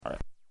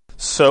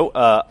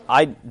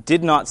I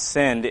did not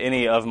send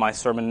any of my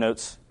sermon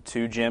notes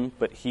to Jim,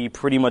 but he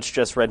pretty much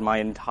just read my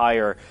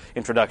entire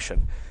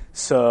introduction.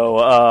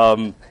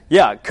 So,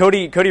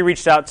 Cody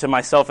reached out to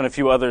myself and a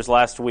few others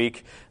last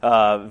week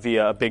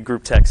via a big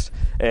group text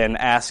and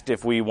asked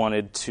if we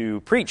wanted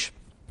to preach.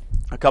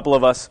 A couple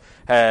of us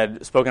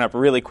had spoken up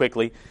really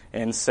quickly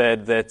and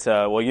said that,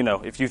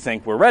 if you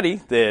think we're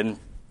ready, then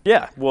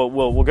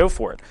we'll go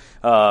for it.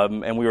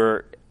 And we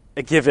were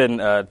given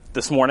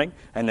this morning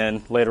and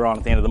then later on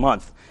at the end of the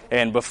month.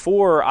 And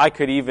before I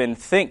could even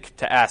think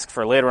to ask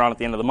for later on at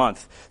the end of the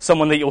month,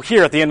 someone that you'll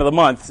hear at the end of the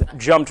month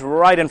jumped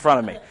right in front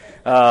of me.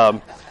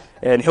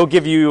 And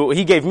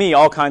he gave me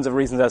all kinds of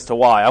reasons as to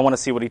why. I want to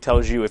see what he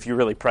tells you if you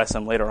really press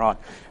him later on.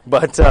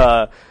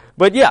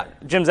 But yeah,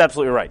 Jim's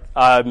absolutely right.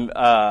 I'm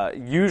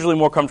usually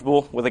more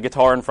comfortable with a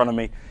guitar in front of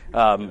me.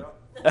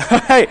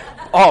 Hey,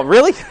 oh,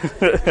 really?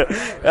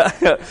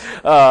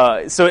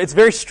 So it's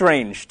very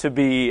strange to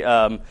be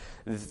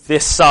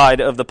this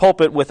side of the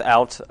pulpit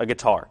without a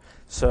guitar.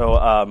 So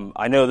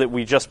I know that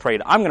we just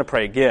prayed. I'm going to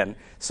pray again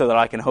so that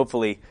I can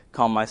hopefully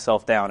calm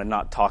myself down and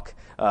not talk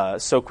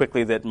so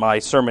quickly that my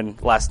sermon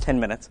lasts 10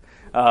 minutes,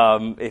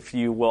 if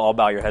you will all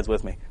bow your heads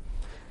with me.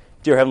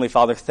 Dear Heavenly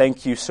Father,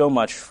 thank you so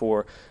much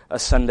for a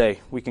Sunday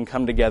we can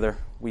come together.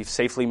 We've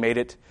safely made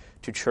it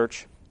to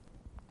church.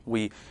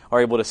 We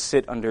are able to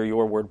sit under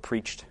your word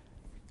preached.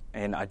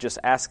 And I just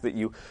ask that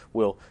you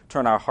will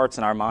turn our hearts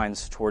and our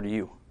minds toward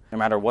you, no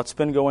matter what's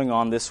been going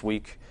on this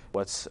week,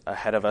 what's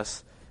ahead of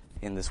us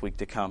in this week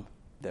to come,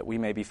 that we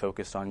may be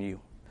focused on you.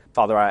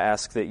 Father, I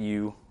ask that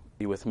you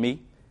be with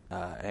me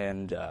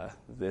and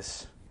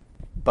this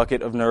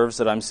bucket of nerves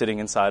that I'm sitting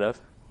inside of.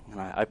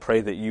 And I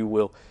pray that you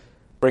will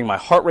bring my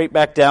heart rate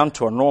back down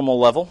to a normal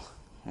level,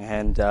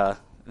 and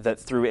that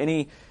through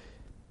any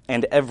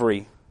and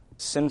every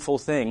sinful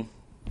thing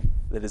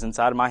that is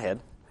inside of my head,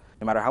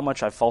 no matter how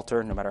much I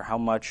falter, no matter how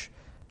much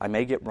I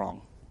may get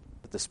wrong,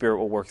 that the Spirit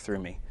will work through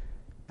me.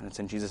 And it's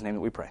in Jesus' name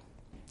that we pray.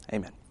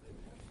 Amen.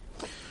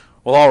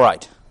 Well, all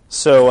right.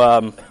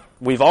 So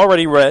we've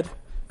already read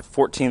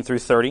 14 through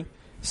 30,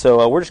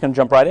 so we're just going to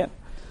jump right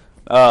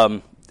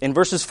in. In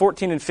verses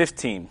 14 and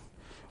 15,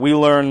 we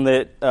learn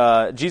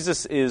that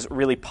Jesus is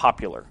really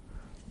popular,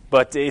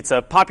 but it's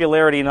a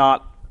popularity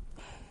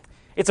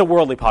it's a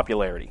worldly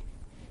popularity,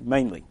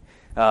 mainly.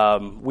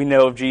 We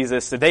know of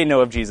Jesus, they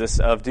know of Jesus,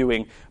 of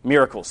doing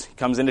miracles. He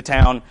comes into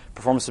town,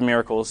 performs some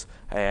miracles,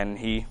 and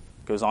he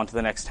goes on to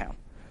the next town.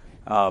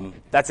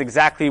 That's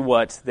exactly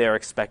what they're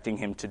expecting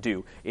him to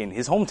do in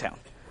his hometown.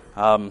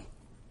 On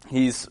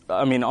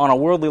a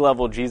worldly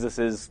level, Jesus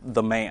is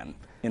the man,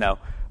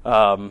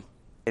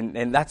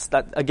 and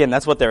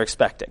that's what they're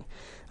expecting.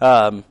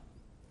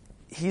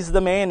 He's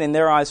the man in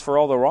their eyes for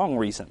all the wrong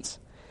reasons.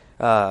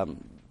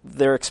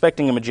 They're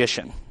expecting a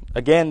magician.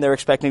 Again, they're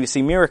expecting to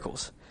see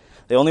miracles.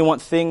 They only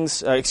want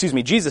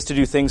Jesus to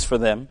do things for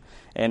them,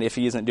 and if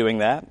he isn't doing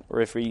that,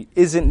 or if he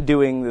isn't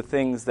doing the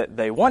things that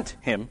they want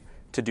him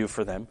to do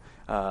for them,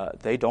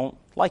 they don't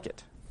like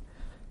it.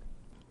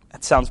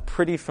 That sounds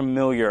pretty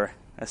familiar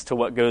as to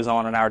what goes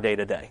on in our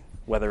day-to-day,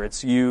 whether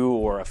it's you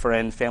or a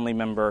friend, family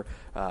member,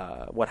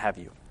 what have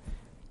you.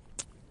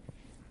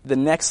 The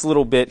next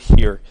little bit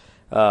here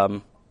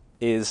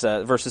is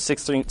verses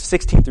 16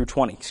 through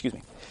 20,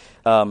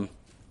 and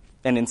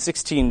in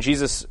 16,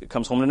 Jesus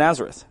comes home to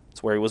Nazareth.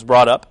 It's where he was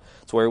brought up.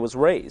 It's where he was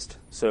raised.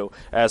 So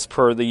as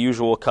per the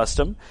usual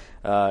custom,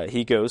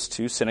 he goes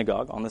to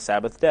synagogue on the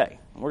Sabbath day.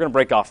 We're going to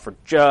break off for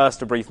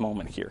just a brief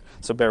moment here,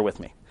 so bear with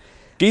me.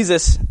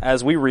 Jesus,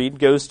 as we read,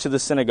 goes to the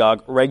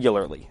synagogue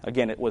regularly.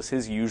 Again, it was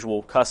his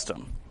usual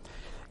custom.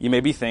 You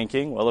may be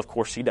thinking, well, of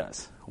course he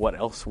does. What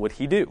else would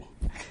he do?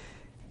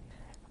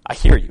 I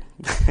hear you.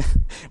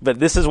 But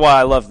this is why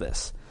I love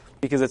this,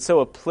 because it's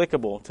so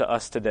applicable to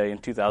us today in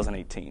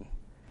 2018.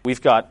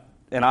 We've got,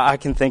 and I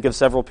can think of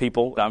several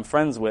people that I'm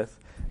friends with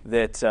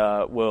that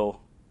will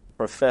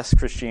profess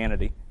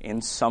Christianity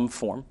in some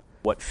form,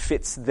 what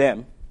fits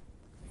them,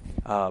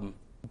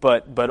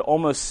 but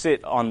almost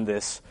sit on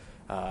this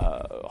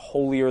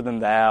holier than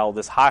thou,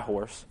 this high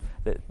horse,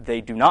 that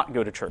they do not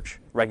go to church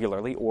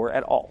regularly or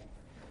at all.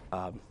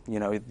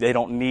 They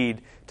don't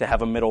need to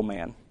have a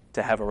middleman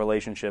to have a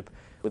relationship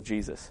with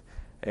Jesus.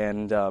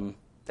 And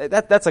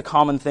that's a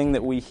common thing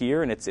that we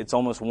hear, and it's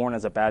almost worn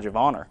as a badge of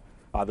honor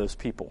by those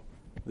people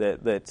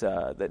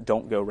that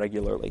don't go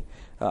regularly.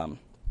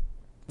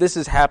 This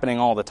is happening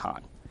all the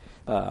time.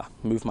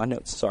 Move my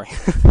notes, sorry.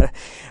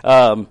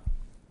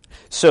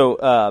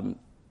 So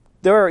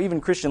there are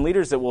even Christian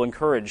leaders that will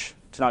encourage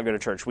to not go to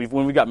church.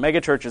 We've got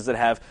mega churches that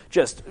have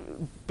just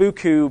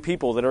buku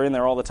people that are in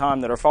there all the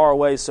time that are far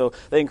away, so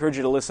they encourage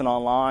you to listen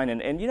online.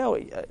 And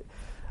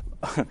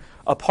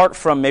apart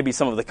from maybe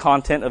some of the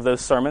content of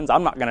those sermons,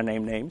 I'm not going to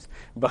name names,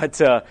 but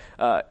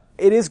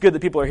it is good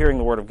that people are hearing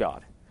the Word of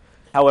God.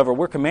 However,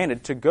 we're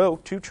commanded to go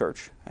to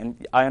church,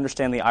 and I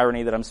understand the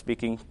irony that I'm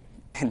speaking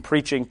and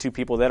preaching to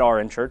people that are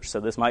in church, so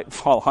this might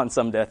fall on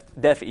some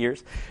deaf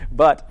ears,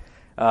 but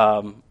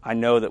I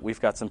know that we've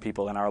got some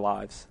people in our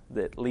lives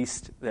that at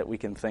least that we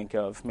can think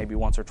of maybe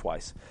once or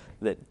twice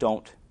that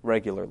don't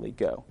regularly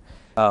go.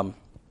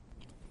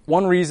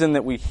 One reason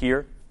that we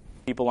hear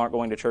people aren't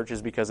going to church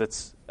is because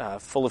it's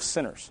full of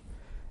sinners.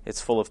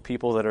 It's full of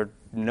people that are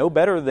no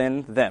better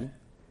than them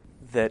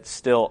that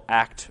still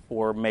act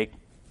or make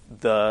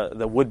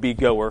the would-be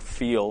goer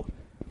feel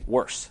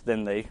worse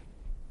than they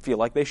feel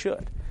like they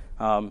should.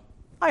 I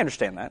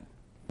understand that.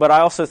 But I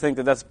also think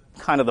that that's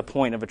kind of the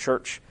point of a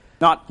church.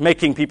 Not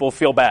making people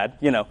feel bad,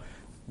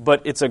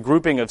 but it's a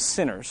grouping of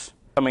sinners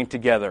coming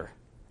together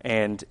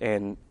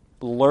and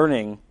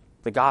learning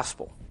the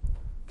gospel,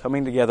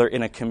 coming together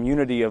in a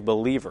community of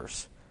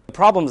believers. The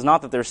problem is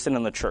not that there's sin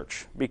in the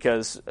church,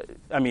 because,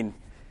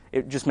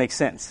 it just makes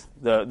sense.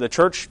 The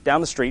church down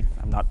the street,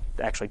 I'm not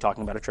actually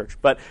talking about a church,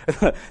 but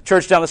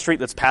church down the street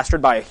that's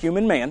pastored by a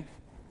human man,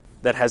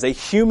 that has a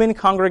human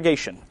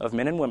congregation of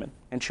men and women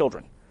and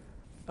children,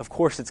 of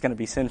course it's going to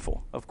be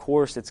sinful. Of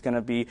course it's going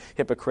to be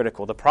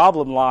hypocritical. The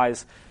problem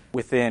lies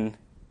within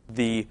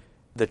the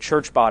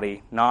church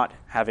body not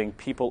having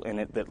people in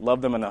it that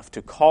love them enough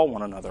to call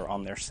one another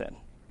on their sin.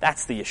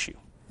 That's the issue.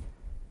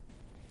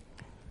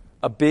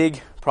 A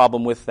big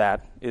problem with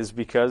that is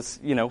because,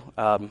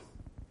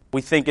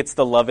 we think it's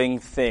the loving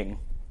thing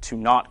to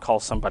not call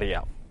somebody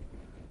out.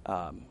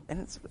 And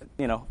it's,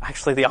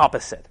 actually the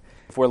opposite.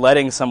 If we're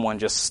letting someone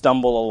just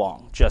stumble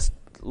along, just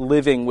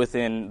living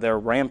within their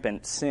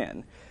rampant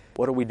sin,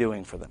 what are we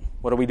doing for them?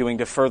 What are we doing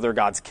to further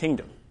God's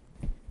kingdom?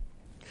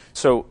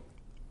 So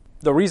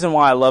the reason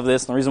why I love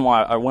this, and the reason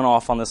why I went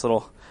off on this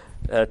little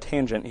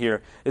tangent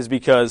here, is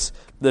because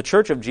the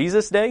church of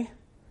Jesus' day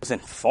was in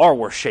far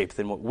worse shape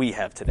than what we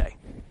have today.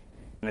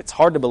 And it's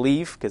hard to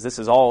believe, because this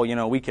is all,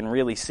 we can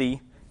really see.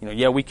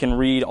 We can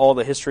read all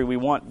the history we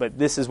want, but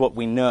this is what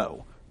we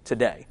know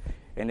today.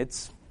 And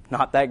it's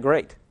not that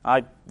great.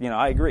 I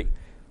agree.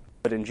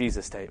 But in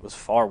Jesus' day, it was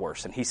far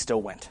worse, and he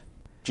still went.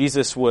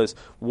 Jesus was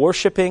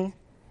worshiping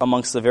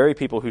amongst the very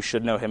people who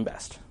should know him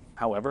best.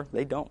 However,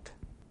 they don't.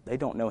 They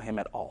don't know him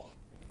at all.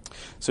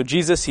 So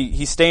Jesus,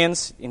 he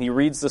stands and he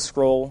reads the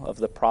scroll of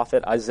the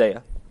prophet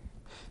Isaiah.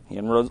 He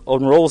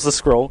unrolls the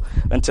scroll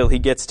until he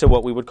gets to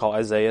what we would call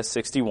Isaiah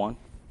 61,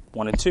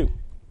 1 and 2.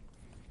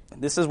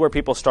 This is where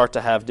people start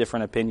to have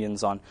different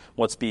opinions on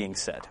what's being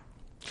said.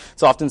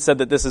 It's often said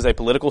that this is a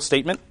political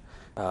statement.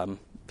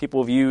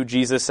 People view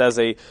Jesus as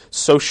a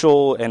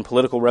social and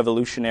political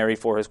revolutionary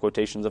for his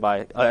quotations of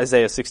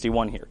Isaiah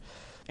 61 here.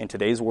 In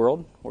today's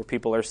world, where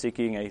people are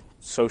seeking a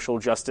social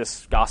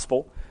justice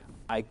gospel,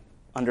 I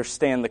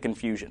understand the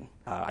confusion.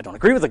 I don't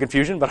agree with the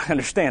confusion, but I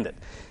understand it.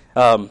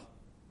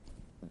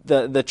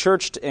 The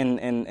churched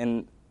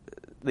and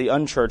the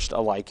unchurched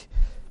alike,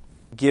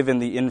 given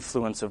the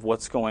influence of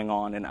what's going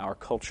on in our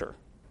culture,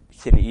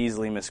 can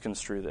easily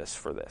misconstrue this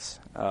for this.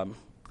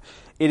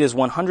 It is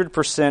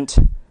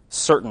 100%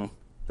 certain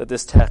that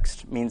this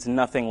text means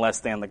nothing less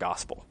than the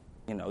gospel.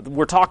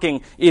 We're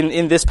talking,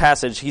 in this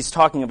passage, he's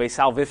talking of a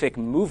salvific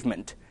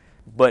movement,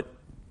 but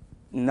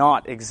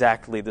not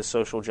exactly the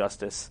social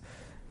justice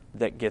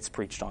that gets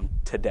preached on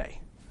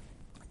today.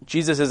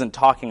 Jesus isn't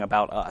talking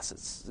about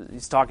us.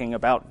 He's talking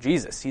about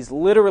Jesus. He's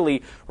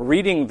literally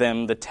reading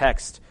them the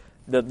text.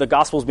 The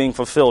gospel's being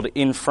fulfilled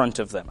in front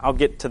of them. I'll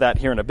get to that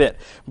here in a bit.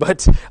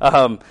 But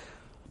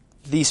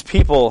these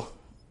people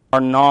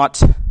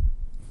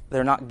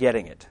they're not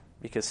getting it,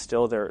 because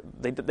still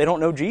they don't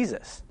know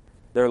Jesus.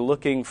 They're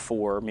looking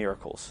for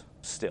miracles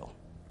still.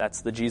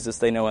 That's the Jesus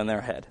they know in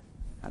their head.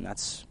 And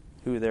that's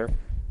who they're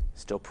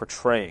still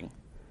portraying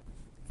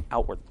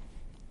outward.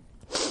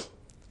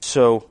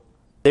 So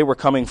they were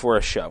coming for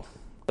a show.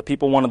 The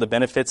people wanted the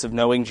benefits of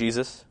knowing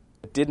Jesus,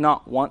 but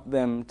didn't want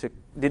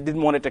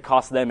it to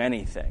cost them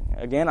anything.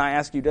 Again, I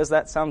ask you, does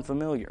that sound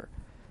familiar?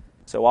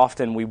 So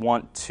often we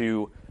want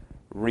to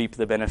reap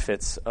the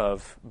benefits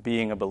of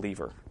being a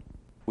believer.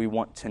 We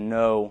want to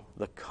know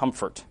the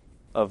comfort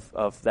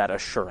of that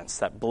assurance,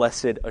 that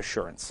blessed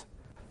assurance.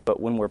 But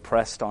when we're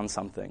pressed on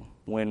something,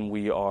 when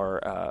we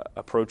are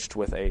approached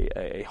with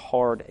a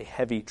hard, a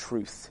heavy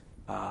truth,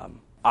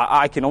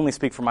 I can only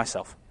speak for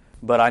myself,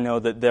 but I know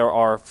that there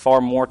are far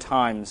more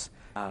times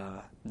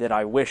that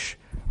I wish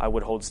I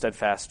would hold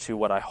steadfast to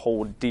what I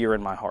hold dear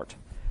in my heart.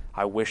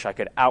 I wish I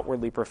could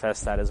outwardly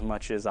profess that as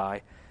much as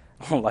I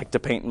like to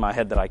paint in my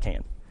head that I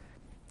can.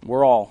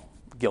 We're all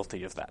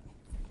guilty of that.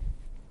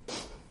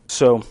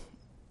 So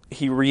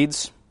he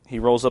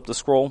rolls up the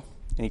scroll,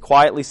 and he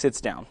quietly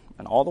sits down.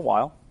 And all the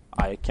while,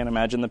 I can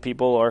imagine the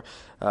people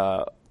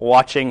are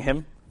watching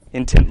him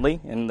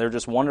intently, and they're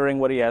just wondering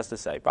what he has to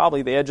say.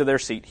 Probably the edge of their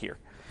seat here.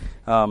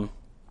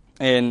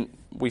 And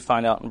we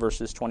find out in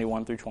verses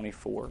 21 through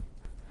 24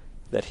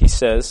 that he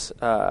says,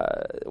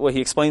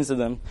 he explains to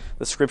them,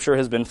 the scripture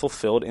has been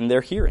fulfilled in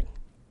their hearing.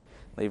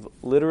 They've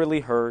literally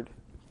heard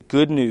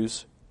good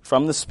news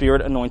from the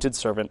Spirit-anointed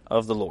servant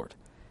of the Lord.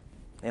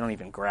 They don't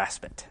even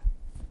grasp it.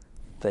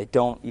 They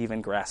don't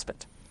even grasp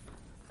it.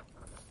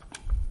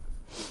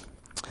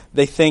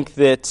 They think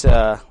that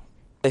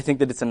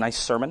it's a nice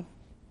sermon.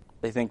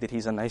 They think that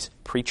he's a nice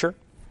preacher.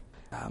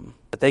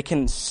 But they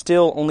can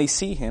still only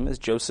see him as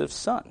Joseph's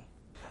son.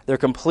 They're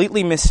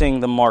completely missing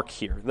the mark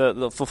here.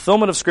 The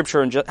fulfillment of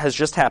Scripture has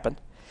just happened,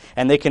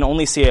 and they can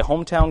only see a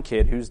hometown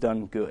kid who's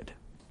done good.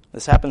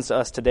 This happens to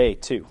us today,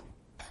 too.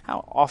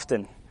 How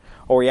often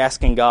are we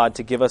asking God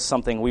to give us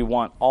something we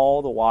want,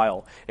 all the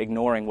while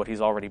ignoring what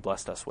he's already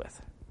blessed us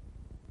with?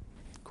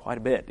 Quite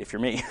a bit, if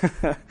you're me.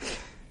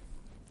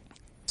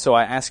 So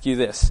I ask you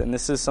this, and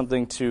this is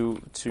something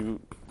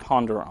to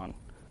ponder on.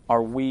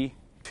 Are we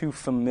too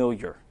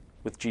familiar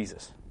with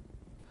Jesus?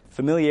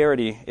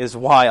 Familiarity is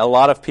why a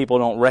lot of people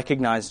don't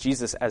recognize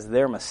Jesus as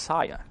their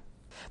Messiah.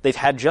 They've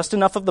had just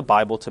enough of the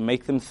Bible to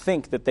make them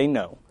think that they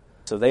know,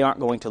 so they aren't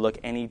going to look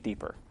any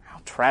deeper. How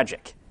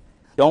tragic.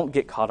 Don't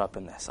get caught up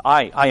in this.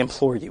 I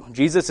implore you.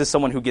 Jesus is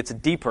someone who gets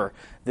deeper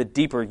the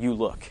deeper you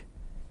look.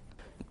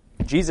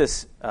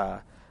 Jesus,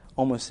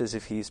 almost as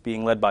if he's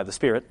being led by the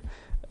Spirit,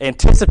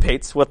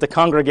 anticipates what the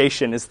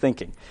congregation is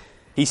thinking.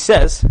 He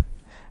says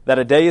that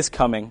a day is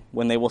coming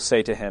when they will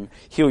say to him,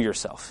 "Heal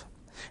yourself."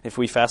 If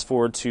we fast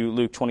forward to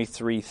Luke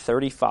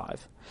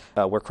 23:35,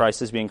 where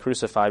Christ is being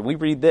crucified, we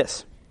read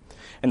this.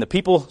 "And the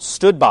people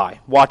stood by,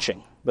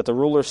 watching, but the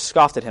rulers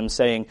scoffed at him,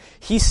 saying,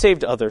 'He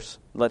saved others,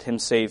 let him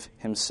save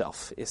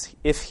himself,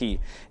 if he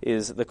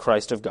is the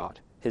Christ of God,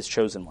 his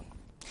chosen one.'"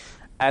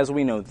 As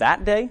we know,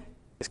 that day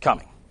is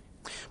coming.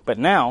 But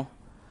now,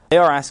 they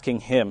are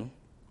asking him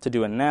to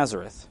do in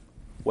Nazareth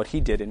what he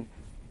did in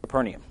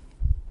Capernaum.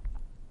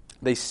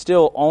 They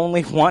still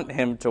only want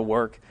him to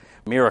work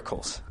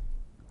miracles,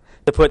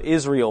 to put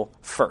Israel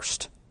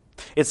first.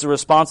 It's the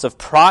response of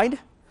pride,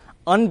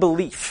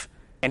 unbelief,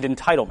 and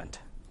entitlement.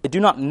 They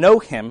do not know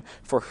him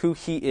for who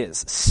he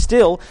is.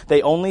 Still,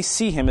 they only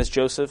see him as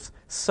Joseph's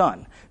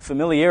son.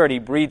 Familiarity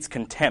breeds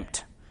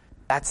contempt.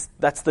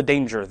 That's the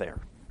danger there.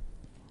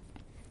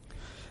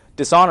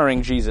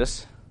 Dishonoring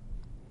Jesus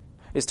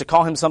is to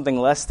call him something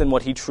less than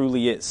what he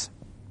truly is.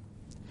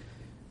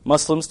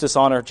 Muslims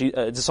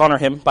dishonor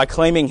him by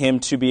claiming him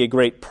to be a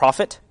great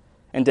prophet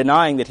and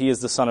denying that he is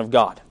the Son of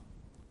God.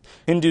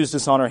 Hindus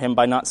dishonor him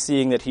by not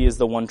seeing that he is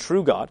the one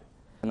true God,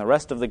 and the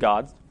rest of the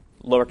gods,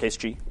 lowercase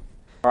g,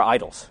 are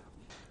idols.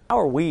 How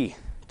are we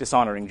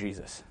dishonoring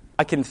Jesus?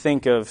 I can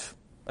think of,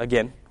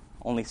 again,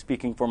 only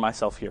speaking for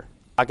myself here,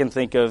 I can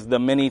think of the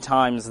many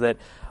times that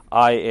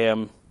I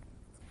am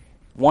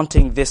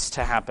wanting this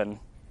to happen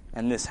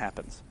and this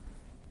happens.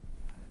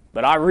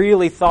 But I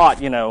really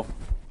thought,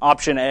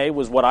 option A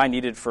was what I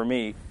needed for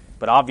me.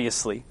 But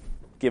obviously,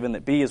 given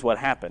that B is what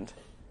happened,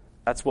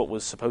 that's what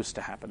was supposed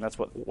to happen. That's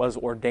what was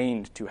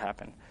ordained to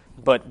happen.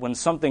 But when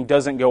something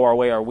doesn't go our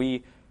way, are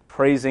we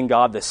praising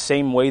God the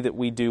same way that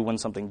we do when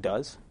something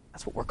does?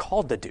 That's what we're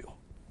called to do.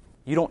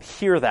 You don't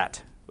hear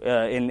that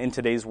in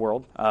today's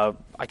world.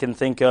 I can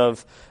think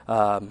of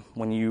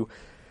when you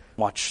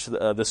watch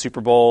the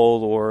Super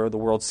Bowl or the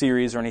World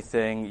Series or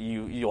anything,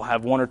 you'll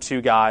have one or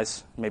two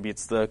guys, maybe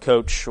it's the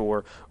coach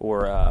or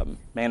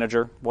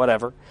manager,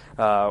 whatever,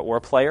 or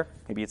a player,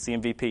 maybe it's the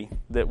MVP,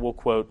 that will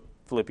quote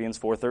Philippians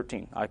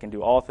 4:13. I can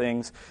do all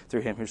things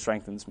through him who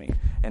strengthens me.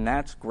 And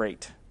that's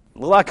great. A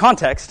little out of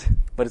context,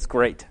 but it's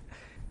great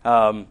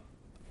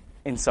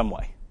in some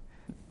way.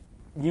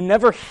 You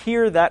never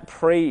hear that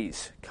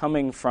praise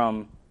coming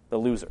from the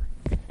loser.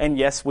 And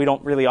yes, we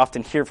don't really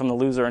often hear from the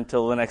loser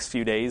until the next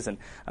few days, and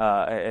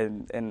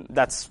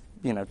that's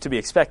to be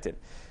expected.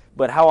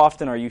 But how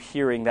often are you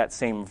hearing that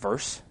same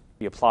verse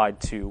be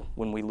applied to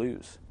when we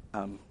lose?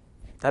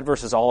 That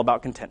verse is all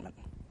about contentment.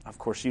 Of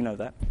course, you know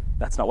that.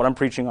 That's not what I'm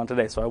preaching on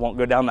today, so I won't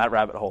go down that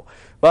rabbit hole.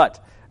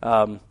 But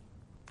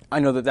I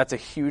know that that's a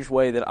huge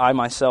way that I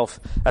myself,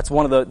 that's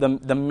one of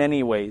the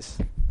many ways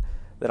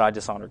that I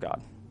dishonor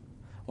God.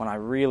 When I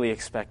really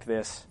expect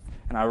this,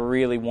 and I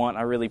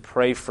really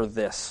pray for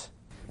this,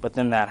 but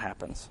then that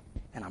happens,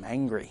 and I'm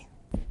angry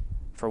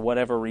for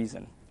whatever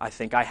reason. I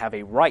think I have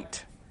a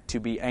right to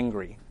be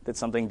angry that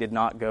something did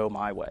not go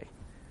my way.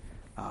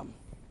 And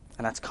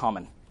that's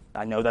common.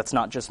 I know that's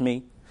not just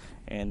me,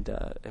 and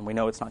we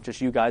know it's not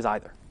just you guys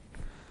either.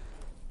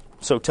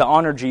 So to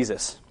honor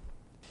Jesus,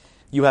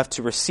 you have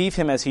to receive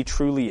him as he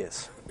truly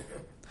is,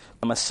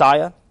 a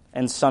Messiah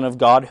and Son of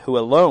God who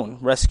alone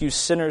rescues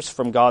sinners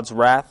from God's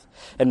wrath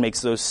and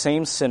makes those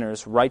same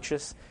sinners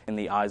righteous in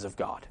the eyes of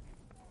God.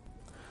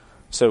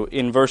 So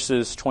in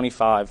verses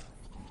 25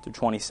 through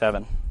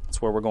 27,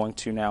 that's where we're going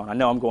to now. And I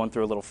know I'm going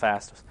through a little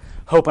fast,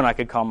 hoping I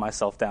could calm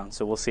myself down,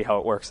 so we'll see how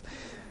it works.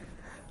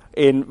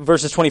 In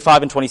verses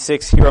 25 and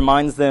 26, he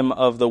reminds them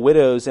of the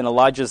widows in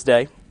Elijah's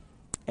day,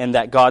 and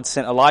that God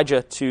sent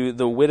Elijah to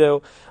the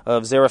widow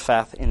of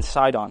Zarephath in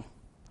Sidon.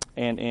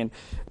 And in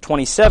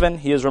 27,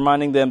 he is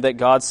reminding them that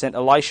God sent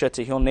Elisha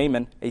to heal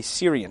Naaman, a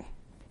Syrian.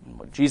 And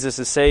what Jesus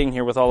is saying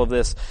here with all of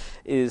this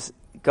is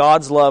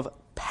God's love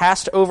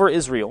passed over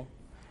Israel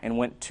and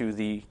went to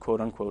the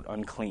quote-unquote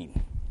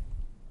unclean.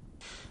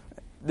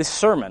 This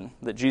sermon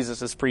that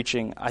Jesus is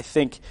preaching, I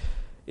think,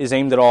 is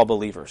aimed at all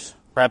believers.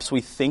 Perhaps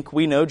we think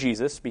we know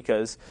Jesus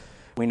because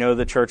we know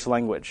the church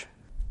language.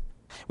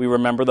 We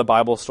remember the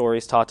Bible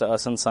stories taught to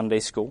us in Sunday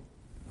school.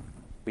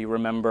 We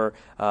remember,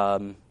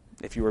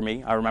 if you were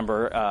me, I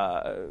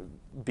remember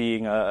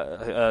being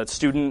a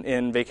student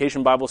in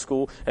Vacation Bible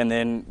School and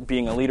then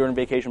being a leader in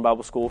Vacation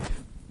Bible School.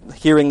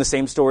 hearing the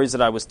same stories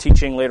that I was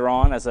teaching later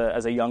on as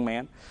a young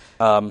man.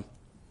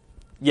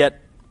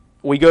 Yet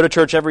we go to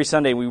church every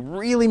Sunday. We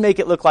really make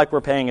it look like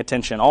we're paying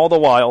attention. All the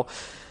while,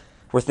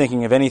 we're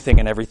thinking of anything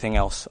and everything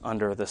else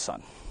under the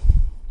sun.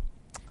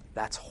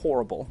 That's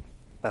horrible.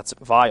 That's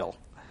vile.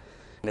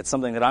 And it's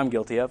something that I'm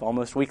guilty of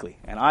almost weekly.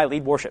 And I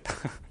lead worship.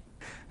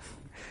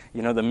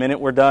 The minute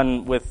we're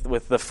done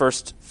with the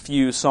first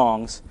few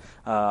songs,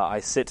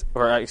 I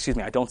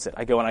don't sit.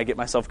 I go and I get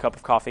myself a cup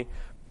of coffee.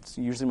 It's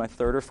usually my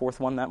third or fourth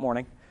one that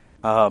morning.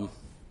 And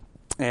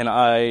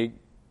I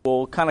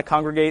will kind of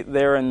congregate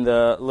there in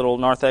the little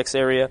narthex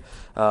area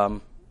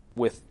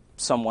with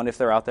someone if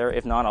they're out there.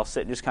 If not, I'll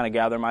sit and just kind of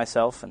gather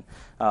myself and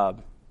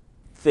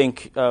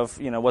think of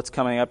what's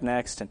coming up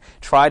next and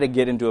try to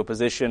get into a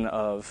position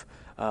of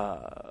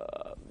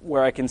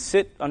where I can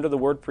sit under the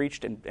word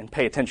preached and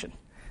pay attention.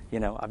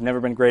 I've never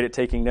been great at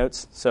taking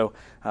notes, so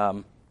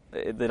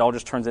it all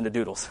just turns into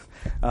doodles.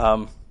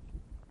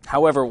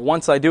 However,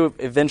 once I do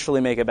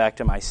eventually make it back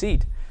to my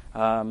seat,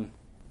 none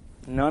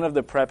of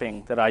the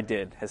prepping that I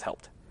did has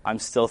helped. I'm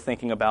still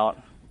thinking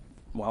about,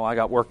 I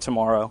got work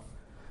tomorrow.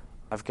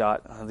 I've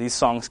got these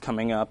songs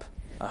coming up.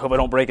 I hope I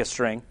don't break a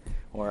string.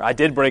 Or I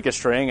did break a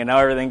string, and now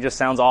everything just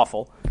sounds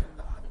awful.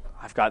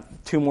 I've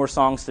got 2 more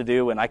songs to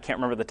do, and I can't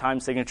remember the time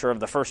signature of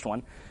the first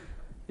one.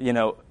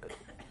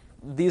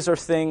 These are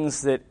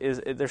things that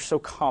they're so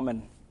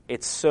common.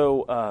 It's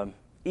so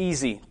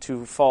easy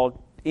to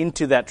fall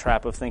into that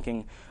trap of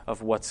thinking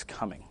of what's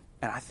coming.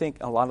 And I think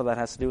a lot of that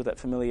has to do with that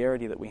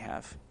familiarity that we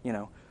have.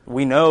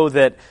 We know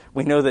that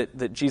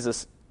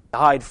Jesus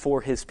died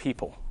for his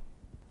people.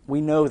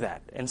 We know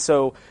that. And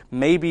so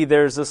maybe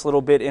there's this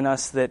little bit in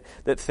us that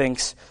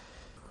thinks,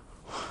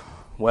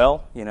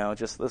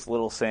 just this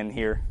little sin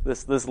here,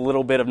 this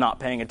little bit of not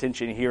paying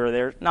attention here or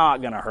there,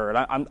 not going to hurt.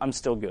 I'm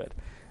still good.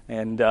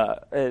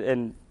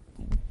 And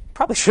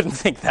probably shouldn't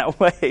think that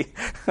way.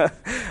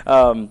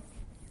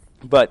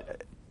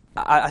 But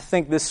I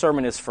think this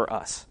sermon is for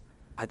us.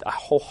 I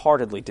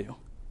wholeheartedly do.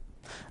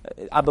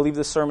 I believe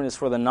this sermon is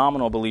for the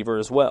nominal believer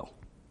as well.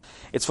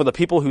 It's for the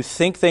people who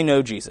think they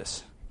know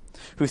Jesus,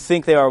 who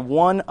think they are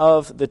one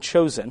of the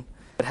chosen,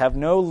 but have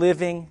no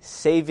living,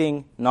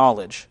 saving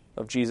knowledge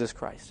of Jesus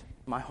Christ.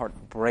 My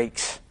heart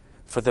breaks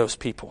for those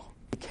people.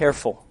 Be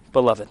careful,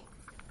 beloved,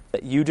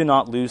 that you do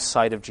not lose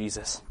sight of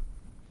Jesus,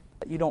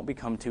 that you don't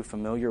become too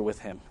familiar with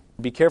him.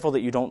 Be careful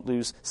that you don't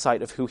lose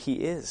sight of who he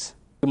is.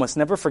 We must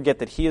never forget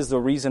that he is the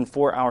reason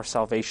for our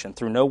salvation.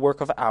 Through no work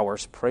of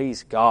ours,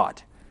 praise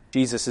God.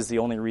 Jesus is the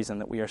only reason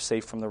that we are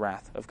safe from the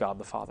wrath of God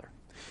the Father.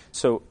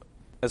 So,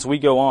 as we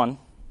go on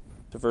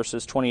to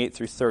verses 28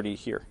 through 30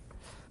 here.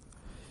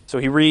 So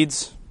he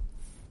reads,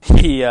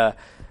 he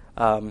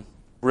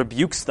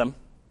rebukes them,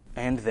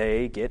 and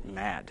they get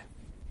mad.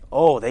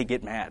 Oh, they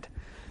get mad.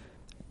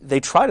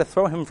 They try to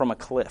throw him from a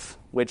cliff,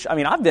 which,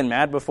 I've been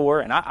mad before,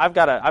 and I've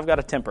got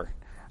a temper.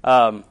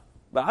 But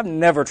I've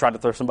never tried to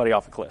throw somebody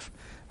off a cliff.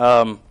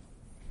 But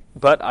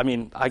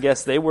I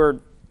guess they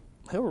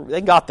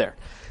got there.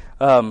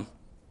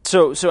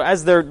 So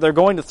as they're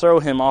going to throw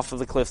him off of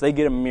the cliff, they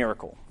get a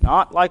miracle.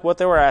 Not like what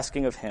they were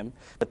asking of him,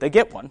 but they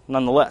get one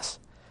nonetheless.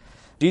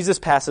 Jesus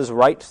passes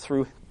right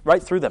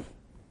through them,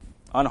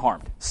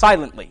 unharmed,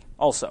 silently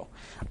also.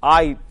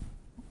 I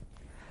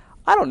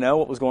don't know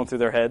what was going through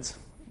their heads,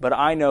 but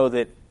I know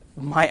that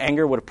my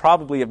anger would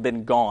probably have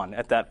been gone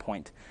at that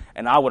point,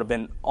 and I would have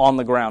been on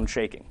the ground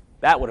shaking.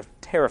 That would have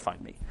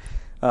terrified me.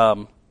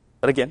 But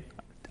again,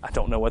 I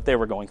don't know what they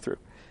were going through.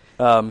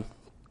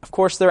 Of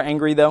course, they're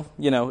angry, though.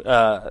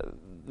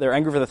 They're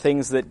angry for the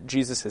things that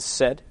Jesus has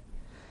said.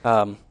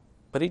 But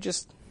he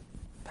just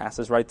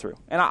passes right through.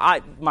 And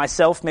I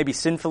myself, maybe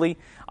sinfully,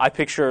 I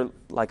picture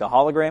like a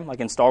hologram,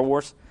 like in Star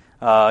Wars.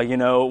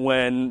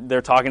 When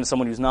they're talking to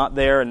someone who's not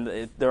there,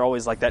 and they're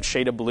always like that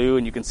shade of blue,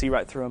 and you can see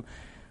right through them.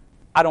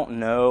 I don't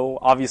know.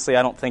 Obviously,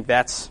 I don't think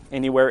that's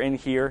anywhere in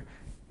here.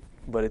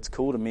 But it's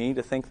cool to me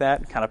to think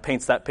that. It kind of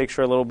paints that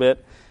picture a little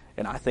bit.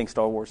 And I think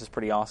Star Wars is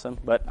pretty awesome.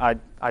 But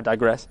I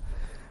digress.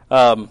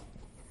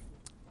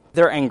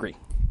 They're angry.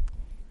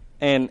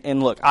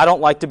 And look, I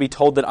don't like to be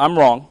told that I'm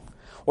wrong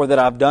or that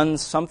I've done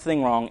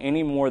something wrong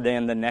any more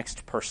than the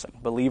next person,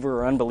 believer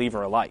or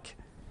unbeliever alike.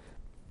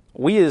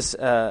 We as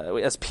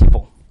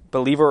people,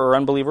 believer or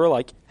unbeliever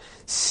alike,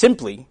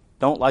 simply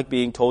don't like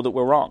being told that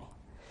we're wrong.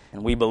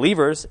 And we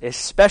believers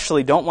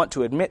especially don't want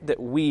to admit that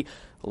we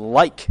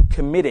like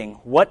committing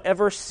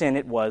whatever sin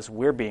it was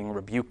we're being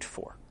rebuked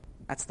for.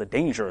 That's the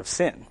danger of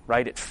sin,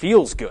 right? It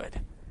feels good,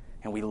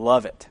 and we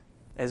love it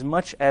as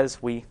much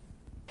as we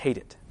hate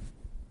it.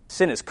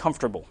 Sin is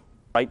comfortable,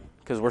 right?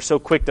 Because we're so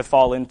quick to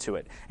fall into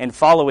it. And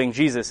following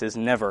Jesus is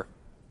never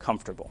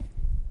comfortable.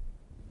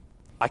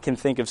 I can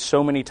think of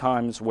so many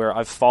times where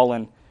I've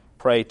fallen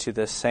prey to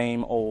the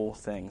same old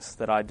things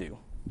that I do,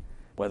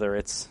 whether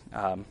it's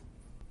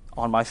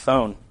on my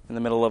phone in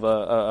the middle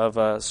of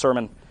a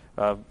sermon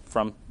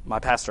from my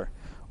pastor,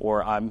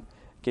 or I'm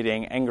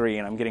getting angry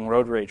and I'm getting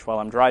road rage while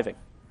I'm driving.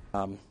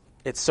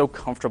 It's so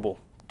comfortable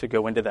to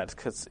go into that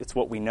because it's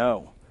what we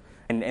know.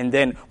 And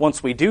then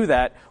once we do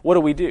that, what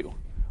do?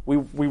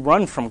 we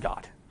run from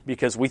God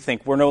because we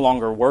think we're no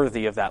longer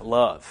worthy of that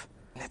love.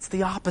 And it's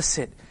the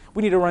opposite.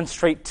 We need to run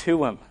straight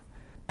to him.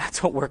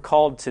 That's what we're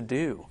called to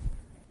do.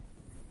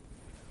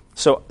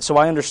 So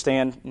I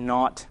understand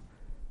not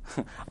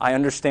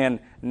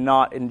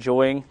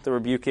enjoying the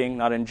rebuking,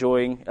 not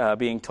enjoying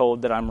being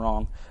told that I'm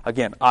wrong.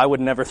 Again, I would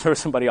never throw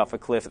somebody off a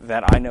cliff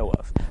that I know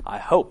of. I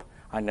hope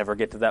I never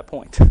get to that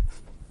point.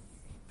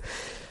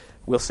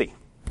 We'll see.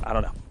 I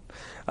don't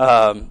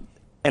know.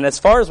 And as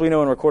far as we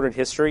know in recorded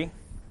history,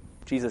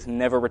 Jesus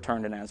never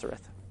returned to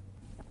Nazareth.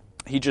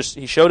 He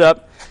showed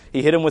up,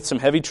 he hit him with some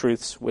heavy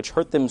truths, which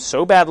hurt them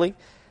so badly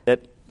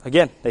that,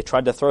 again, they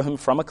tried to throw him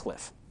from a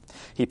cliff.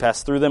 He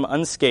passed through them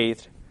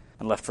unscathed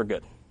and left for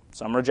good.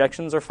 Some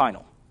rejections are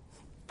final.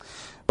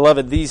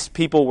 Beloved, these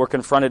people were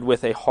confronted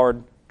with a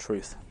hard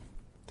truth.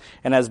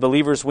 And as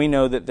believers, we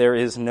know that there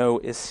is no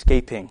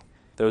escaping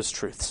those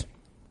truths.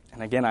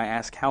 And again, I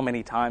ask, how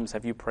many times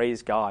have you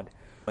praised God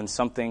when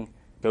something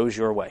goes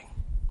your way?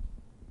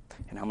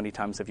 And how many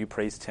times have you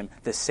praised him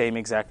the same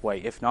exact way,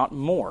 if not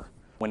more,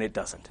 when it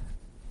doesn't?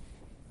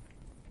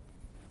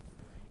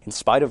 In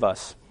spite of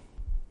us,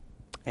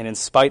 and in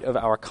spite of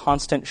our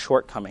constant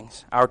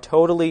shortcomings, our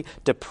totally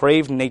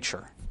depraved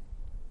nature,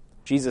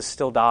 Jesus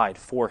still died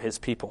for his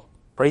people.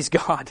 Praise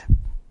God.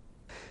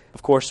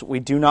 Of course, we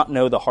do not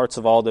know the hearts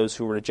of all those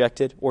who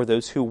rejected or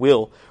those who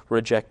will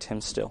reject him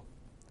still.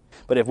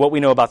 But if what we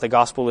know about the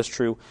gospel is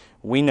true,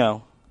 we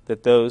know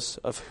that those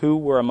of who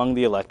were among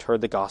the elect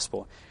heard the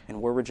gospel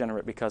and were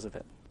regenerate because of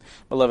it.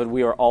 Beloved,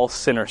 we are all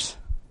sinners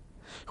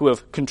who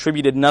have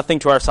contributed nothing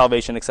to our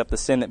salvation except the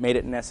sin that made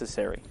it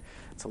necessary.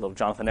 It's a little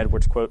Jonathan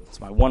Edwards quote. It's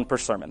my one per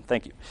sermon.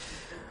 Thank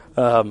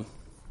you.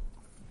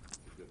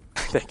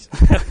 Thanks.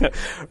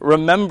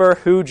 Remember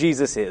who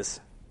Jesus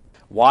is,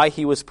 why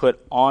he was put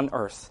on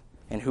earth,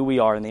 and who we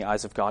are in the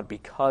eyes of God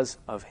because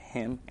of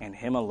him and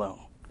him alone.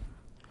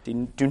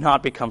 Do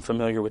not become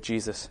familiar with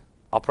Jesus.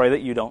 I'll pray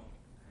that you don't,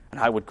 and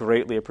I would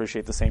greatly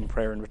appreciate the same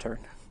prayer in return.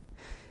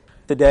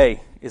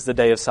 Today is the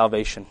day of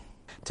salvation.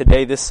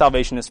 Today this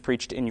salvation is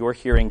preached in your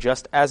hearing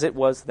just as it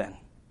was then.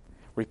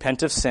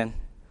 Repent of sin,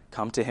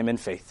 come to him in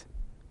faith,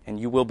 and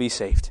you will be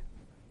saved.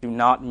 Do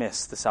not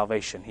miss the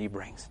salvation he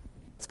brings.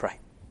 Let's pray.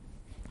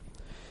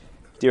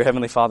 Dear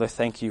Heavenly Father,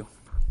 thank you.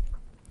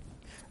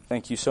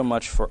 Thank you so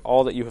much for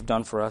all that you have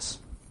done for us.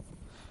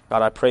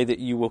 God, I pray that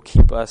you will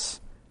keep us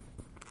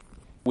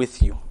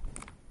with you.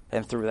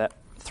 And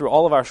through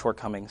all of our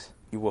shortcomings,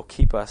 you will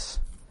keep us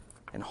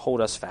and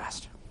hold us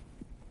fast.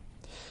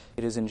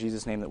 It is in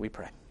Jesus' name that we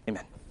pray.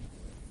 Amen.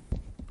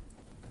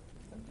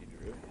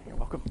 You're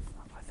welcome.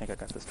 I think I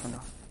got this turned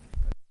off.